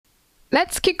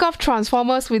Let's kick off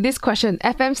transformers with this question.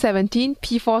 FM17,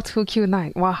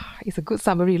 P42Q9. Wow, it's a good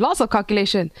summary. Lots of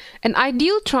calculation. An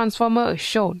ideal transformer is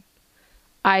shown.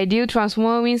 Ideal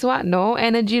transformer means what? No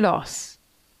energy loss.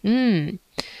 So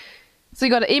you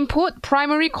got the input,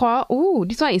 primary coil. Ooh,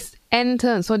 this one is N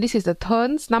turns. So this is the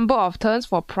turns, number of turns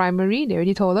for primary. They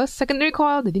already told us. Secondary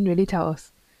coil, they didn't really tell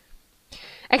us.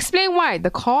 Explain why the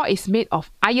core is made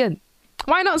of iron.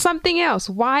 Why not something else?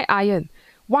 Why iron?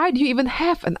 Why do you even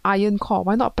have an iron core?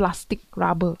 Why not plastic,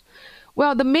 rubber?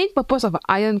 Well, the main purpose of an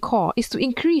iron core is to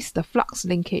increase the flux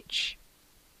linkage.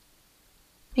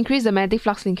 Increase the magnetic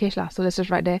flux linkage lah. So let's just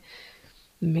write there.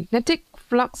 Magnetic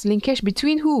flux linkage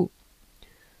between who?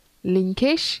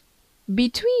 Linkage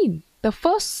between the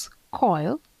first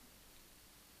coil.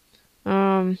 This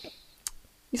one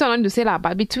I don't need to say lah,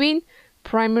 but between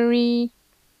primary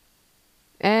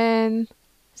and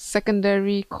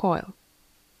secondary coil.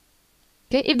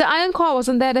 Okay, if the iron core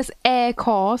wasn't there, there's air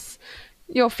cores.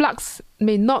 Your flux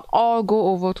may not all go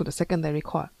over to the secondary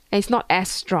coil, and it's not as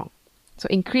strong. So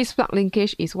increased flux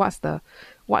linkage is what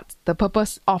the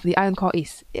purpose of the iron core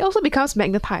is. It also becomes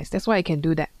magnetized. That's why it can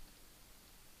do that.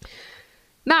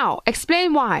 Now,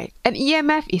 explain why an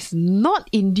EMF is not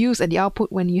induced at the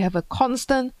output when you have a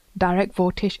constant direct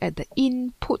voltage at the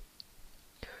input.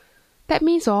 That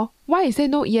means, why is there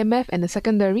no EMF in the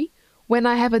secondary when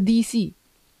I have a DC?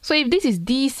 So if this is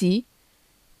DC,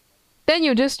 then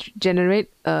you just generate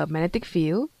a magnetic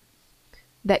field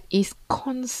that is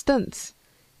constant.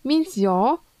 Means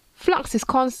your flux is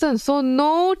constant. So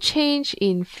no change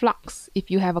in flux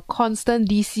if you have a constant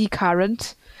DC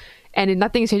current and if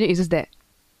nothing is changing, it's just that.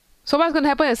 So what's going to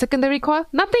happen in a secondary coil?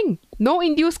 Nothing. No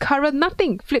induced current,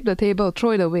 nothing. Flip the table, throw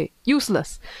it away.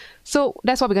 Useless. So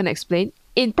that's what we're going to explain.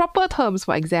 In proper terms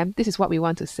for exam, this is what we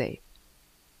want to say.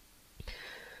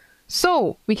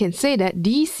 So we can say that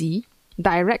DC,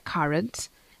 direct current,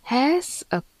 has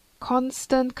a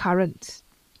constant current.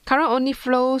 Current only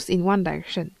flows in one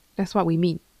direction. That's what we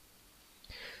mean.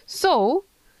 So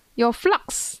your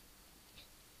flux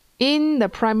in the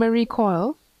primary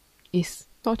coil is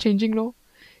not changing, no?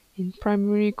 In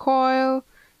primary coil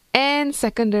and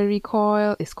secondary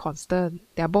coil is constant.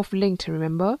 They are both linked,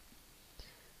 remember?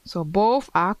 So both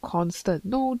are constant,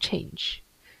 no change.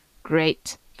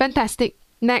 Great. Fantastic.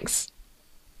 Next.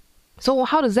 So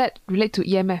how does that relate to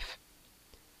EMF?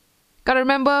 Gotta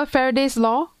remember Faraday's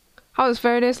law. How does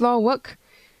Faraday's law work?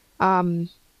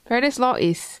 Faraday's law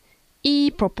is E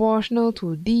proportional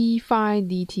to d phi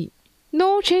dt.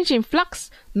 No change in flux,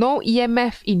 no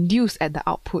EMF induced at the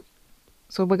output.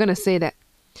 So we're going to say that.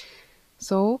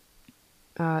 So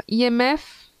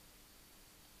EMF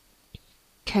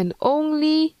can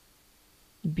only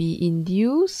be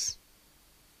induced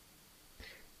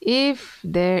if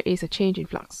there is a change in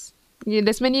flux. Yeah,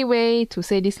 there's many ways to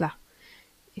say this lah.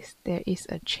 If there is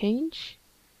a change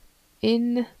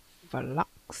in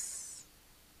flux.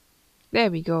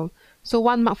 There we go. So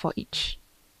 1 mark for each.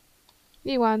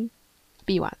 B1,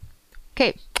 B1.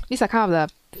 Okay, these are kind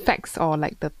of the facts or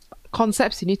like the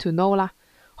concepts you need to know lah.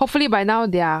 Hopefully by now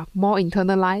they are more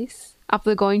internalized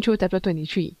after going through chapter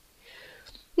 23.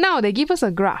 Now they give us a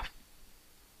graph.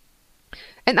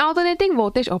 An alternating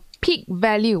voltage or peak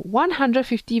value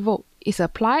 150 volt is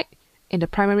applied in the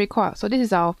primary coil. So this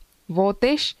is our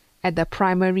voltage at the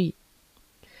primary.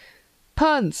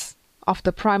 Turns of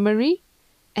the primary,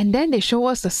 and then they show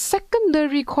us the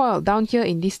secondary coil down here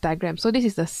in this diagram. So this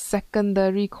is the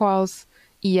secondary coil's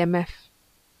EMF.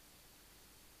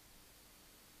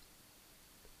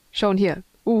 Shown here.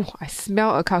 Ooh, I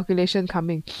smell a calculation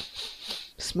coming.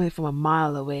 Smell it from a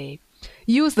mile away.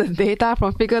 Use the data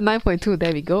from figure 9.2,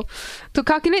 there we go, to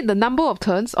calculate the number of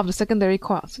turns of the secondary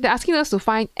coil. So they're asking us to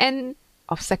find N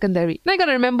of secondary. Now you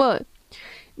gotta remember,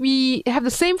 we have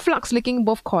the same flux linking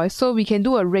both coils, so we can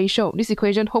do a ratio. This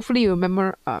equation, hopefully you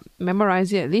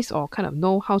memorize it at least, or kind of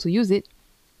know how to use it.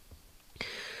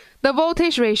 The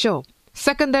voltage ratio,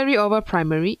 secondary over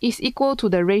primary, is equal to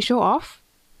the ratio of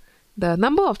the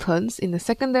number of turns in the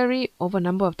secondary over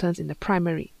number of turns in the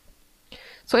primary.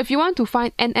 So if you want to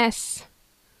find NS,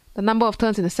 the number of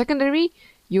turns in the secondary,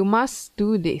 you must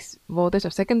do this. Voltage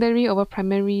of secondary over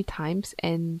primary times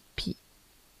NP.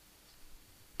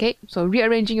 Okay, so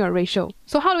rearranging your ratio.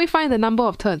 So how do we find the number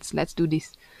of turns? Let's do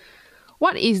this.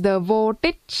 What is the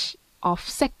voltage of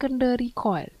secondary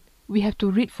coil? We have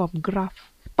to read from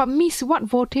graph. But miss, what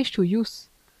voltage to use?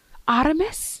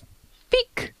 RMS?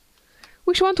 Peak?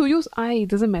 Which one to use? It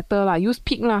doesn't matter lah. Use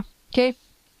peak lah. Okay.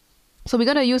 So we're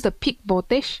gonna use the peak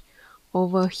voltage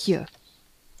over here,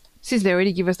 since they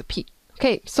already give us the peak.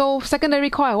 Okay, so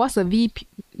secondary coil, what's the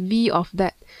V of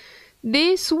that?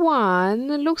 This one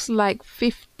looks like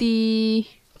 50.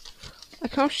 I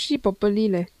can't see properly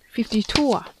leh.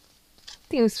 52 ah. I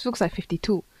think it looks like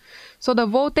 52. So the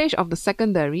voltage of the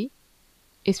secondary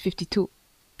is 52.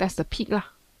 That's the peak lah.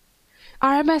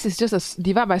 RMS is just a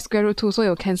divide by square root 2, so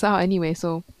it'll cancel out anyway,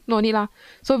 so no need lah.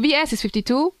 So VS is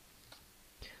 52.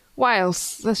 What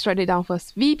else? Let's write it down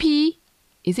first. VP,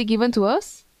 is it given to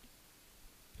us?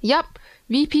 Yup,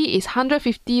 VP is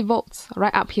 150 volts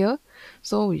right up here.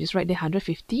 So we just write there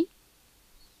 150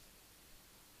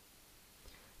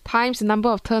 times the number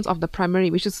of turns of the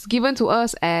primary, which is given to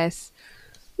us as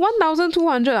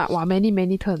 1200. Wow,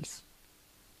 many turns.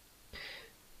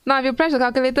 Now, if you press the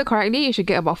calculator correctly, you should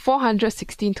get about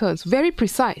 416 turns. Very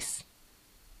precise.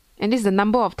 And this is the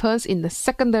number of turns in the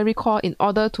secondary coil in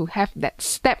order to have that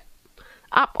step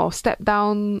up or step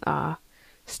down, I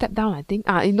think.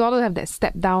 In order to have that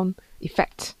step down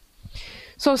effect.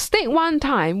 So state one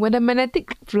time when the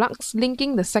magnetic flux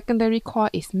linking the secondary coil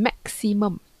is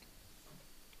maximum.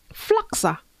 Flux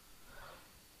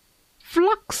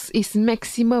Flux is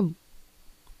maximum.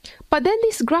 But then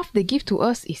this graph they give to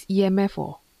us is EMF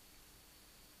or.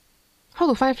 How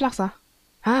to find flux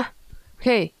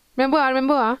Okay,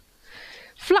 remember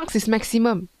flux is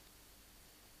maximum.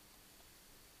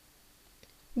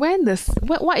 When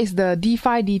what is the d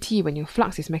phi dt when your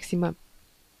flux is maximum?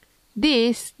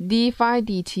 This d phi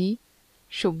dt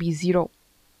should be 0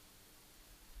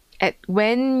 at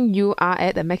when you are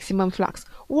at the maximum flux.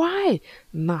 Why?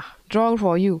 Draw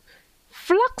for you.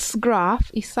 Flux graph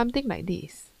is something like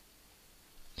this.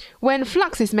 When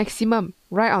flux is maximum,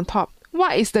 right on top,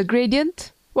 what is the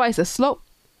gradient? What is the slope?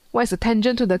 What is the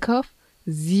tangent to the curve?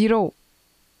 0.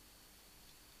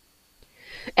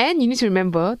 And you need to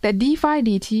remember that d phi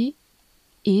dt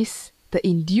is the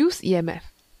induced EMF,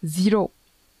 0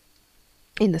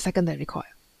 in the secondary coil.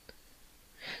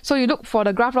 So you look for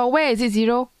the graph law. Where is it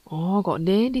 0? Oh, got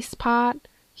this part.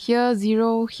 Here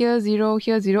 0, here 0,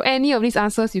 here 0. Any of these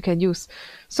answers you can use.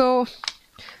 So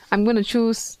I'm going to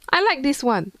choose, I like this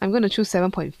one. I'm going to choose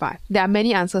 7.5. There are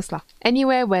many answers lah.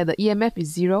 Anywhere where the EMF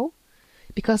is 0,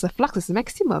 because the flux is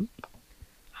maximum,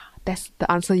 that's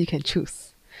the answer you can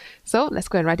choose. So let's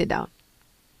go and write it down.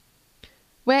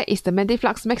 Where is the magnetic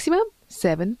flux maximum?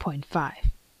 7.5.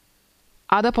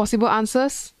 Other possible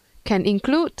answers can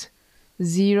include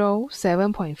 0,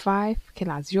 7.5, okay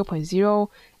lah, 0.0.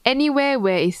 Anywhere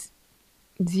where is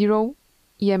 0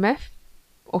 EMF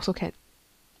also can.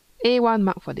 A1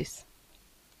 mark for this.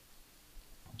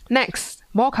 Next,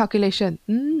 more calculation.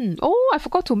 Oh, I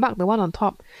forgot to mark the one on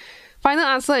top. Final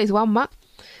answer is 1 mark.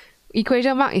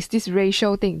 Equation mark is this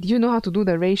ratio thing. Do you know how to do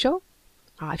the ratio?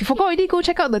 If you forgot already, go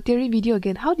check out the theory video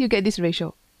again. How do you get this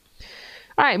ratio?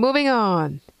 Alright, moving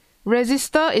on.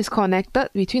 Resistor is connected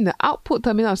between the output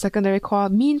terminal of secondary coil.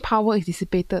 Mean power is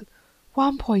dissipated.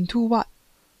 1.2 watt.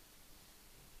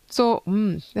 So,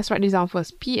 let's write this down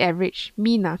first. P average,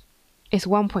 mean is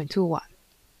 1.2 watt.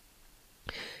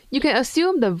 You can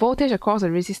assume the voltage across the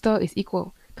resistor is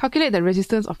equal. Calculate the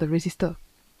resistance of the resistor.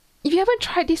 If you haven't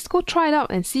tried this, go try it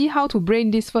out and see how to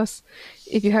brain this first,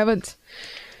 if you haven't.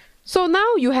 So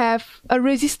now you have a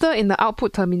resistor in the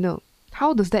output terminal.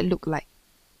 How does that look like?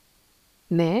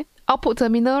 Output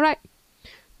terminal, right?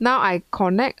 Now I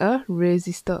connect a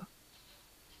resistor.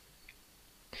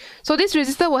 So this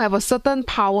resistor will have a certain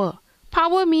power.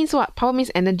 Power means what? Power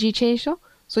means energy change.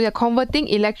 So you're converting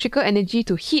electrical energy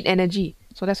to heat energy.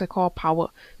 So that's what we call power.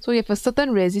 So you have a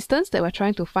certain resistance that we're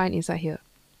trying to find inside here.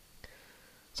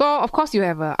 So of course you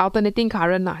have an alternating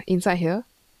current inside here.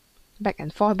 Back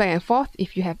and forth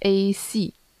if you have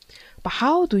AC. But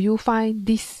how do you find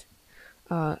this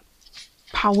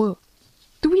power?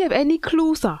 Do we have any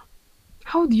clues?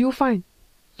 How do you find?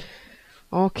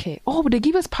 Okay. Oh, they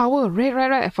give us power.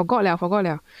 Right. I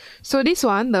forgot. So this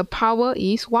one, the power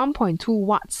is 1.2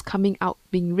 watts coming out,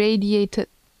 being radiated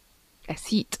as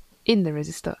heat in the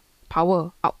resistor.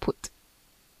 Power output.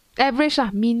 Average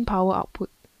mean power output.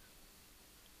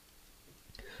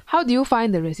 How do you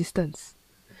find the resistance?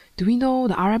 Do we know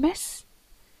the RMS?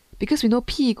 Because we know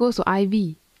P equals to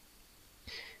IV.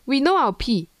 We know our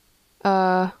P.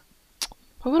 I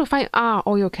want to find R.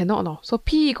 Oh, you cannot know. So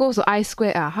P equals to I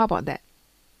squared R. How about that?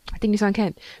 I think this one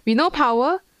can. We know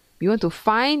power. We want to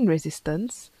find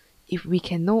resistance. If we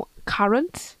can know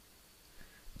current,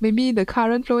 maybe the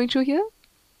current flowing through here.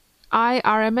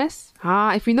 IRMS.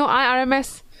 If we know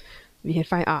IRMS, we can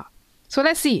find R. So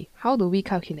let's see. How do we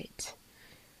calculate?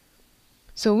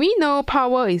 So we know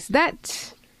power is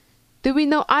that. Do we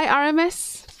know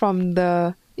IRMS from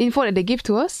the info that they give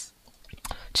to us?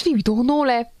 Actually, we don't know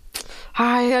leh.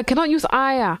 I cannot use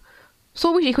I.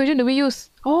 So which equation do we use?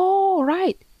 Oh,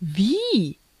 right.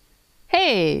 V.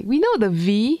 Hey, we know the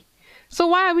V. So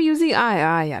why are we using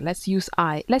I? Yeah, let's use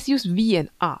I. Let's use V and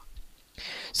R.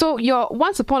 So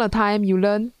once upon a time, you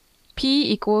learn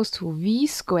P equals to V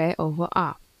squared over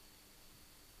R.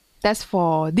 That's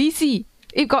for DC.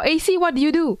 If got AC, what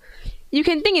do? You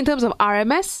can think in terms of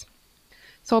RMS.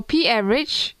 So P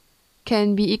average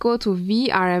can be equal to V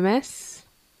RMS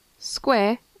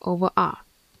square over R.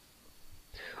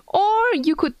 Or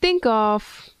you could think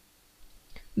of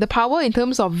the power in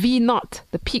terms of V naught,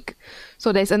 the peak.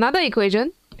 So there's another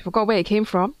equation, I forgot where it came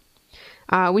from,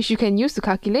 which you can use to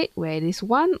calculate, where it is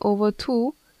 1 over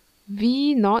 2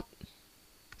 V naught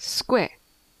square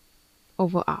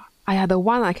over R. The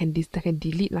one I can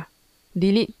delete lah.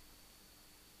 Delete.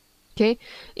 Okay,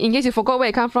 in case you forgot where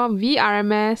it comes from, V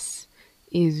RMS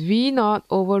is V naught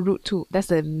over root 2. That's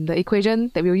the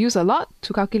equation that we'll use a lot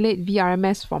to calculate V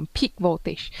RMS from peak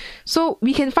voltage. So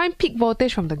we can find peak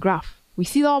voltage from the graph. We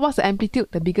see what's the amplitude,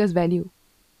 the biggest value.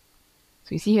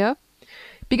 So you see here,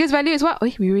 biggest value is what?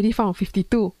 Oh, we already found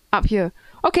 52 up here.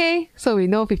 Okay, so we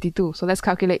know 52. So let's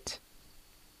calculate.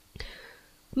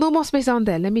 No more space down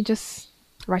there. Let me just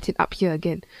write it up here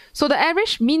again. So the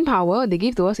average mean power they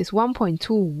give to us is 1.2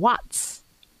 watts.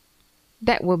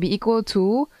 That will be equal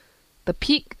to the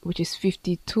peak, which is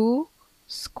 52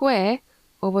 square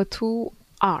over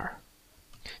 2R.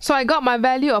 So I got my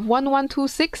value of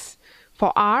 1126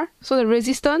 for R. So the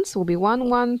resistance will be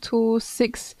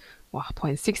 1126. Wow,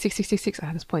 0.66666.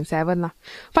 That's 0.7 lah.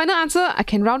 Final answer, I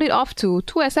can round it off to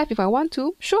 2SF if I want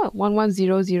to. Sure,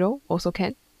 1100 also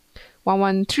can.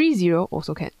 1130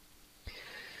 also can.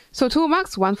 So 2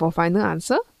 marks, 1 for final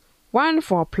answer, 1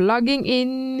 for plugging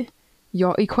in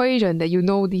your equation that you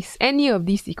know any of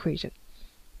these equations.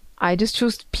 I just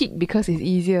choose peak because it's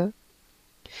easier.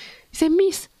 You say,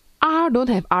 Miss, R don't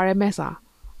have RMS.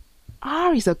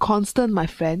 R is a constant, my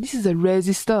friend. This is a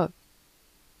resistor.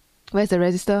 Where's the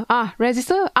resistor?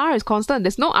 Resistor, R is constant.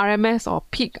 There's no RMS or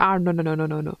peak R.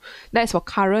 No. That's for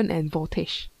current and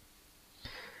voltage.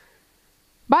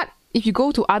 But if you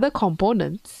go to other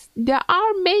components, their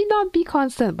R may not be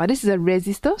constant, but this is a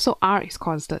resistor, so R is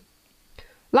constant.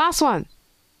 Last one.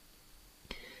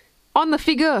 On the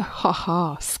figure,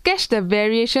 sketch the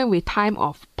variation with time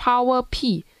of power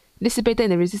P dissipated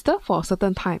in the resistor for a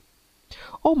certain time.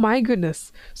 Oh my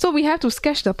goodness. So we have to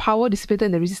sketch the power dissipated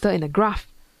in the resistor in a graph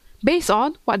based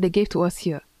on what they gave to us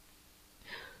here.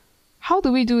 How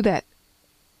do we do that?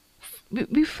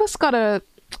 We first gotta...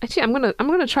 Actually, I'm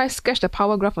gonna try sketch the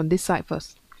power graph on this side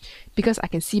first, because I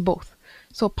can see both.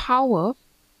 So power,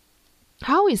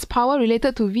 how is power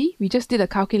related to V? We just did a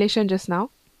calculation just now.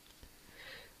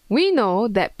 We know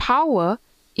that power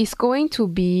is going to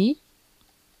be,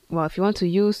 well, if you want to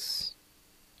use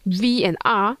V and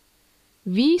R,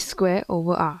 V squared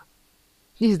over R.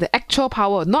 This is the actual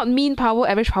power, not mean power,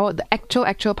 average power, the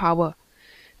actual power,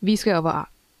 V squared over R.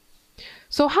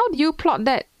 So how do you plot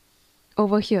that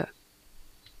over here?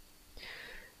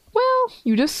 Well,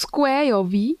 you just square your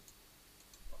V.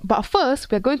 But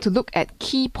first, we're going to look at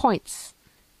key points.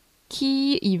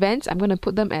 Key events, I'm going to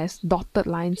put them as dotted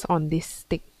lines on this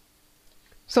thing.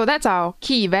 So that's our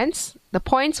key events, the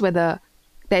points where there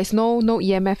is no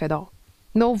EMF at all,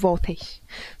 no voltage.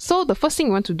 So the first thing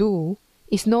we want to do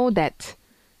is know that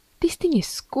this thing is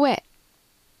squared.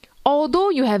 Although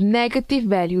you have negative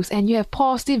values and you have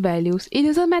positive values, it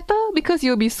doesn't matter because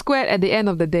you'll be squared at the end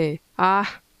of the day.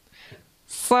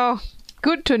 So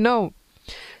good to know.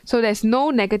 So there's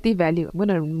no negative value. I'm going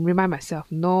to remind myself,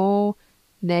 no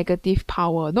negative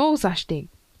power, no such thing,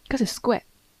 because it's squared.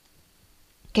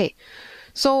 Okay,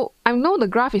 so I know the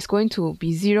graph is going to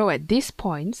be 0 at these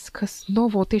points because no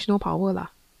voltage, no power lah.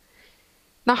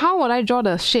 Now how would I draw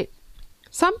the shape?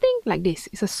 Something like this.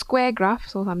 It's a square graph,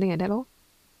 so something like that lor.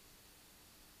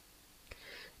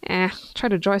 Try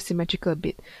to draw it symmetrical a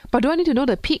bit. But do I need to know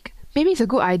the peak? Maybe it's a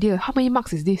good idea. How many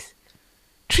marks is this?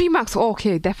 3 marks. Oh,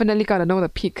 okay, definitely gotta know the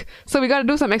peak. So we gotta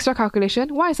do some extra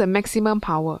calculation. What is the maximum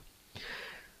power?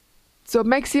 So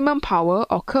maximum power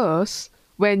occurs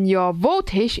when your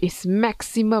voltage is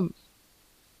maximum.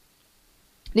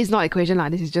 This is not equation lah.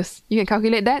 This is just, you can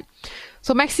calculate that.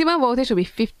 So maximum voltage will be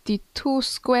 52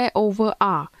 square over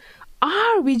R.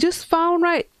 R, we just found,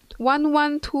 right?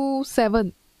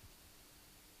 1127.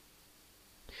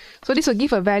 So this will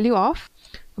give a value of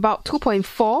about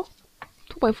 2.4.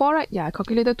 2.4, right? Yeah, I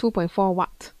calculated 2.4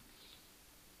 watt.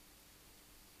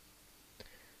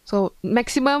 So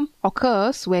maximum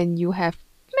occurs when you have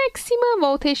maximum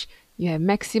voltage, you have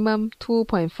maximum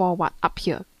 2.4 watt up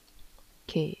here.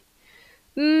 Okay.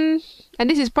 And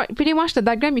this is pretty much the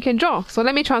diagram you can draw. So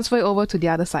let me transfer it over to the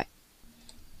other side.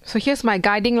 So here's my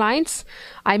guiding lines.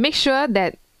 I make sure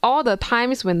that all the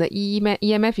times when the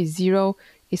EMF is 0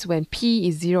 is when P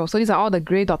is 0. So these are all the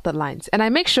grey dotted lines. And I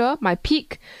make sure my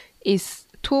peak is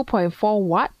 2.4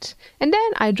 watt. And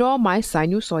then I draw my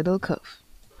sinusoidal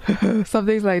curve.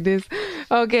 Something like this.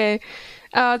 Okay.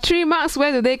 3 marks,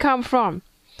 where do they come from?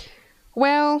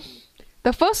 Well,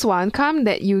 the first one come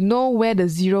that you know where the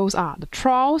zeros are. The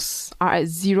troughs are at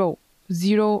 0.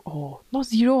 0. Oh, not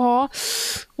 0, huh?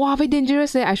 Wow, very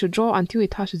dangerous. I should draw until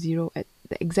it touches 0 at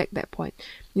the exact that point.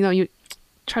 You know, you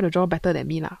try to draw better than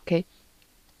me, okay?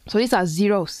 So these are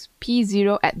zeros.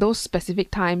 P0 at those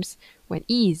specific times when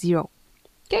E is 0.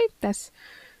 Okay, that's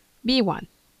B1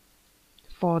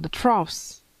 for the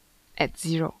troughs at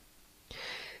 0.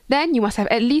 Then you must have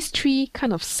at least 3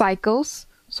 kind of cycles.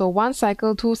 So 1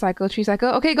 cycle, 2 cycle, 3 cycle.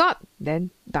 Okay, got.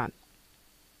 Then done.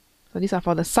 So these are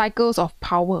for the cycles of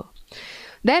power.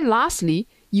 Then lastly,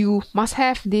 you must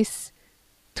have this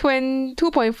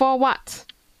 2.4 watts.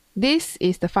 This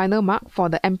is the final mark for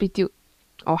the amplitude,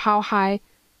 or how high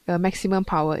the maximum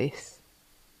power is.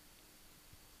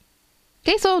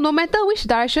 Okay, so no matter which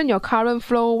direction your current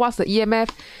flow, what's the EMF,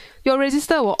 your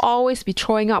resistor will always be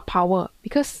throwing out power,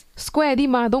 because square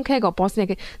ma, don't care got positive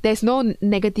negative. There's no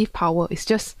negative power. It's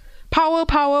just power,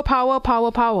 power, power,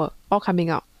 power, power, all coming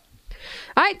out.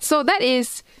 Alright, so that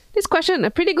is this question, a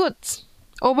pretty good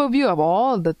overview of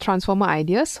all the transformer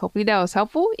ideas. Hopefully that was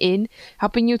helpful in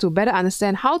helping you to better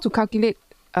understand how to calculate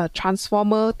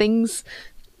transformer things,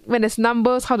 when there's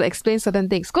numbers, how to explain certain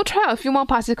things. Go try out a few more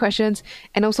past questions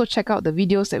and also check out the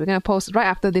videos that we're going to post right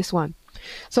after this one.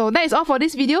 So that is all for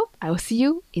this video. I will see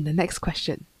you in the next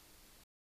question.